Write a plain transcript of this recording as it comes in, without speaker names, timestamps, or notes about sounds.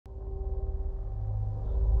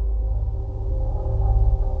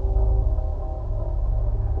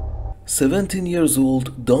17 years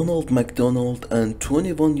old Donald MacDonald and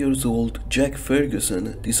 21 years old Jack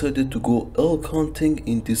Ferguson decided to go elk hunting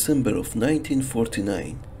in December of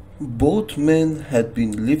 1949. Both men had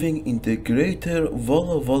been living in the greater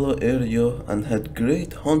Walla Walla area and had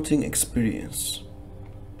great hunting experience.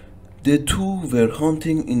 The two were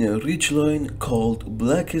hunting in a ridgeline called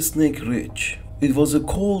Black Snake Ridge. It was a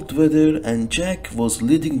cold weather and Jack was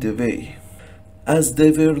leading the way. As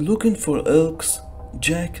they were looking for elks,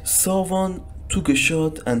 Jack saw one, took a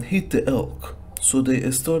shot and hit the elk, so they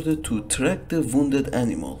started to track the wounded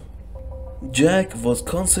animal. Jack was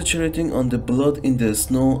concentrating on the blood in the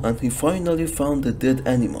snow and he finally found the dead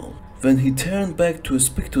animal. When he turned back to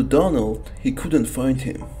speak to Donald, he couldn't find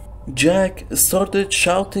him. Jack started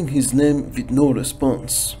shouting his name with no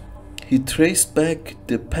response. He traced back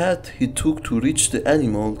the path he took to reach the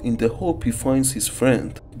animal in the hope he finds his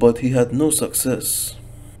friend, but he had no success.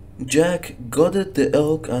 Jack gutted the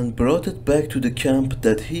elk and brought it back to the camp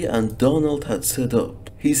that he and Donald had set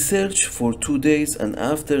up. He searched for 2 days and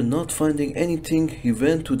after not finding anything, he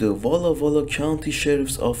went to the Walla Walla County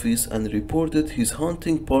Sheriff's Office and reported his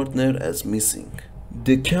hunting partner as missing.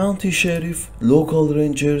 The county sheriff, local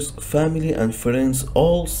rangers, family and friends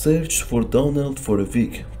all searched for Donald for a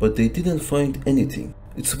week, but they didn't find anything.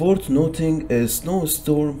 It's worth noting a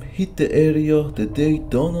snowstorm hit the area the day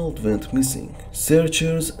Donald went missing.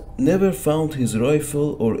 Searchers never found his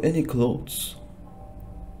rifle or any clothes.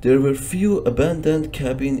 There were few abandoned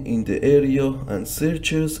cabins in the area and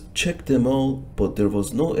searchers checked them all, but there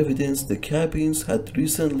was no evidence the cabins had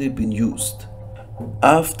recently been used.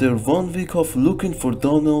 After 1 week of looking for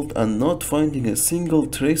Donald and not finding a single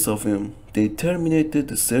trace of him, they terminated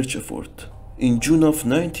the search effort. In June of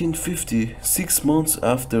 1950, 6 months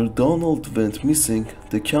after Donald went missing,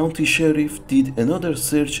 the county sheriff did another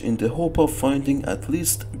search in the hope of finding at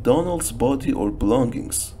least Donald's body or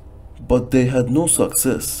belongings. But they had no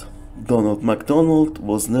success. Donald MacDonald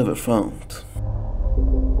was never found.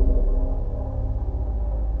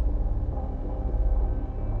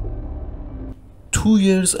 Two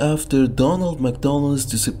years after Donald MacDonald's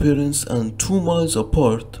disappearance and 2 miles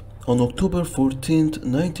apart, on October 14,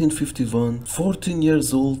 1951, 14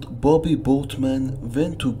 years old Bobby Boatman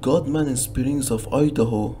went to Godman Springs of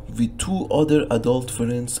Idaho with 2 other adult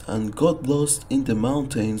friends and got lost in the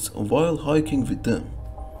mountains while hiking with them.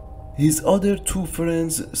 His other 2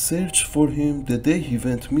 friends searched for him the day he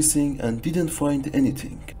went missing and didn't find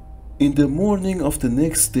anything. In the morning of the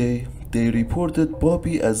next day, they reported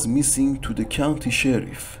Bobby as missing to the county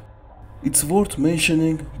sheriff. It's worth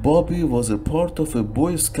mentioning, Bobby was a part of a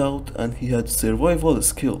Boy Scout and he had survival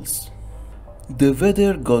skills. The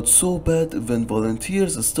weather got so bad when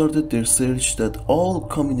volunteers started their search that all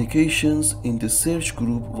communications in the search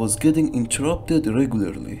group was getting interrupted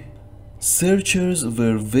regularly. Searchers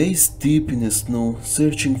were waist deep in the snow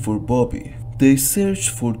searching for Bobby. They searched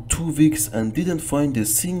for 2 weeks and didn't find a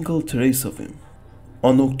single trace of him.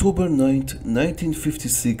 On October 9,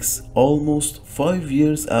 1956, almost 5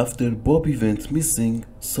 years after Bobby went missing,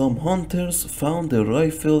 some hunters found a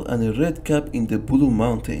rifle and a red cap in the Blue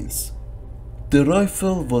Mountains. The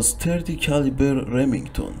rifle was .30 caliber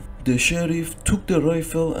Remington. The sheriff took the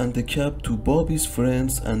rifle and the cap to Bobby's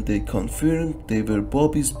friends and they confirmed they were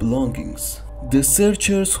Bobby's belongings. The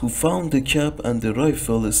searchers who found the cap and the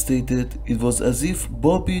rifle stated it was as if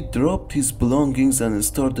Bobby dropped his belongings and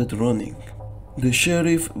started running. The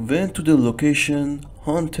sheriff went to the location.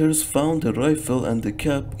 Hunters found the rifle and the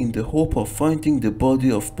cap in the hope of finding the body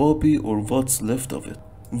of Bobby or what's left of it.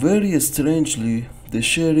 Very strangely, the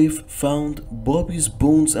sheriff found Bobby's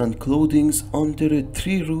bones and clothing under a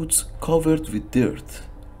tree roots covered with dirt.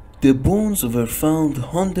 The bones were found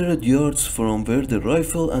 100 yards from where the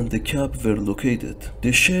rifle and the cap were located.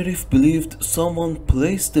 The sheriff believed someone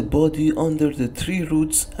placed the body under the tree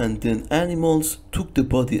roots and then animals took the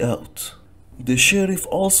body out. The sheriff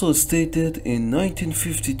also stated in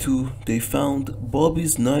 1952 they found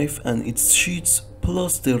Bobby's knife and its sheaths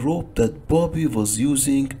plus the rope that Bobby was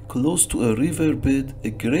using close to a riverbed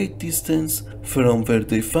a great distance from where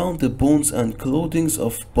they found the bones and clothing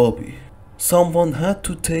of Bobby. Someone had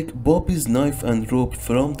to take Bobby's knife and rope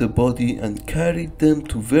from the body and carry them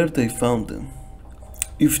to where they found them.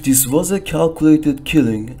 If this was a calculated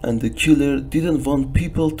killing and the killer didn't want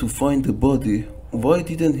people to find the body, why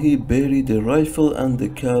didn't he bury the rifle and the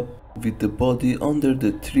cap with the body under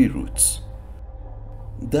the tree roots?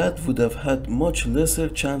 That would have had much lesser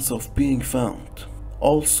chance of being found.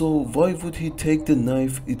 Also, why would he take the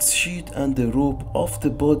knife, its sheath and the rope off the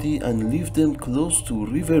body and leave them close to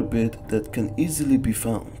riverbed that can easily be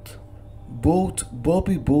found? Both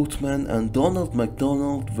Bobby Boatman and Donald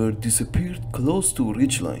MacDonald were disappeared close to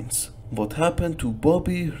ridgelines. What happened to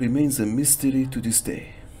Bobby remains a mystery to this day.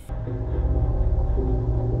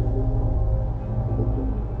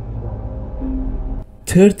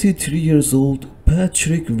 33 years old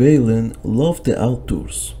Patrick Whelan loved the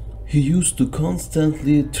outdoors. He used to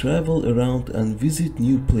constantly travel around and visit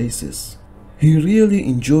new places. He really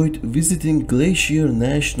enjoyed visiting Glacier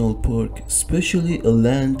National Park, especially a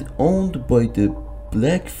land owned by the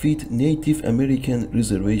Blackfeet Native American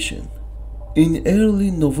Reservation. In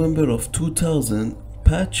early November of 2000,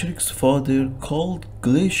 Patrick's father called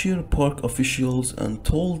Glacier Park officials and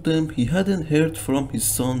told them he hadn't heard from his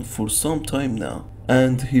son for some time now,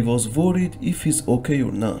 and he was worried if he's okay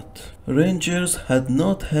or not. Rangers had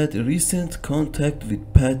not had recent contact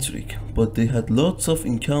with Patrick, but they had lots of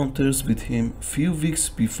encounters with him few weeks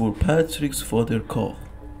before Patrick's father called.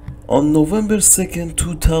 On November 2nd,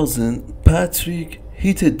 2000, Patrick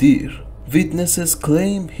hit a deer. Witnesses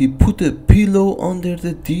claim he put a pillow under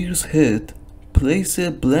the deer's head, placed a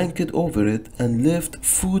blanket over it, and left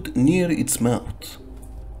food near its mouth.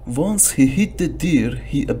 Once he hit the deer,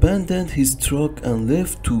 he abandoned his truck and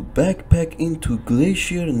left to backpack into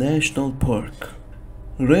Glacier National Park.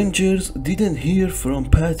 Rangers didn't hear from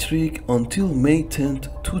Patrick until May 10,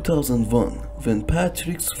 2001, when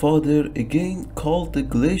Patrick's father again called the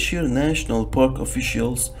Glacier National Park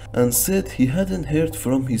officials and said he hadn't heard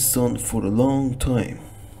from his son for a long time.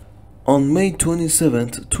 On May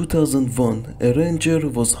 27, 2001, a ranger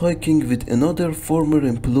was hiking with another former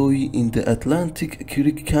employee in the Atlantic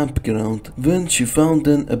Creek campground when she found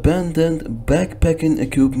an abandoned backpacking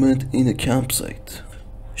equipment in a campsite.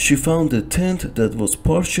 She found a tent that was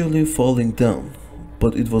partially falling down,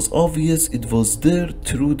 but it was obvious it was there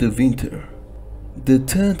through the winter. The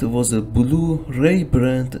tent was a blue Ray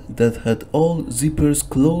brand that had all zippers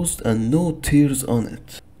closed and no tears on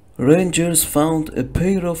it. Rangers found a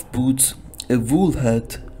pair of boots, a wool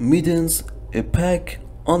hat, mittens, a pack,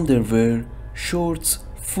 underwear, shorts,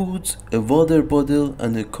 food, a water bottle,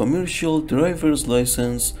 and a commercial driver's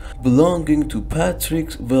license belonging to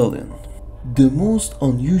Patrick Whelan. The most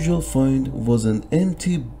unusual find was an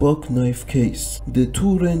empty buck knife case. The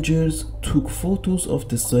two rangers took photos of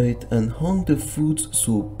the site and hung the foods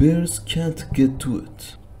so bears can't get to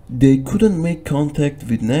it. They couldn't make contact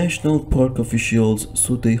with national park officials,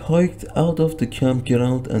 so they hiked out of the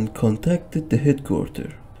campground and contacted the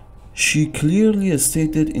headquarters. She clearly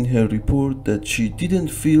stated in her report that she didn't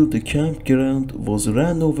feel the campground was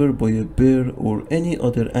ran over by a bear or any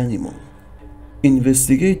other animal.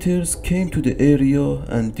 Investigators came to the area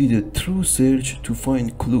and did a thorough search to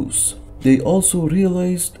find clues. They also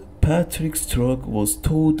realized Patrick's truck was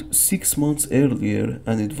towed 6 months earlier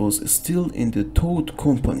and it was still in the towed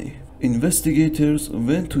company. Investigators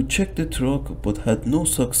went to check the truck but had no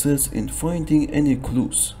success in finding any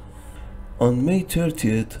clues. On May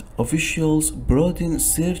 30th, officials brought in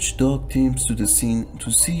search dog teams to the scene to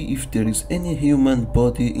see if there is any human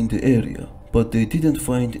body in the area, but they didn't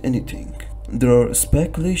find anything. There are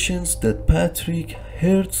speculations that Patrick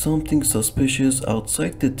heard something suspicious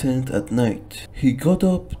outside the tent at night. He got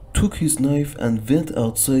up, took his knife and went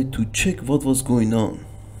outside to check what was going on.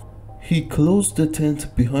 He closed the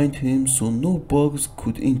tent behind him so no bugs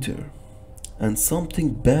could enter, and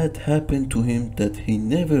something bad happened to him that he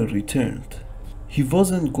never returned. He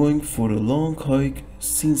wasn't going for a long hike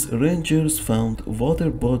since rangers found water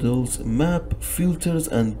bottles, map, filters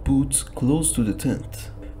and boots close to the tent.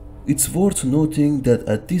 It's worth noting that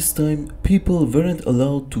at this time, people weren't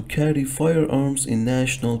allowed to carry firearms in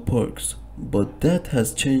national parks, but that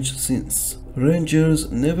has changed since.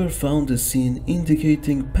 Rangers never found a scene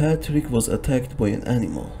indicating Patrick was attacked by an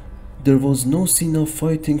animal. There was no scene of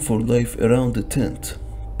fighting for life around the tent.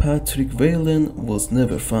 Patrick Whelan was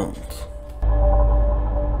never found.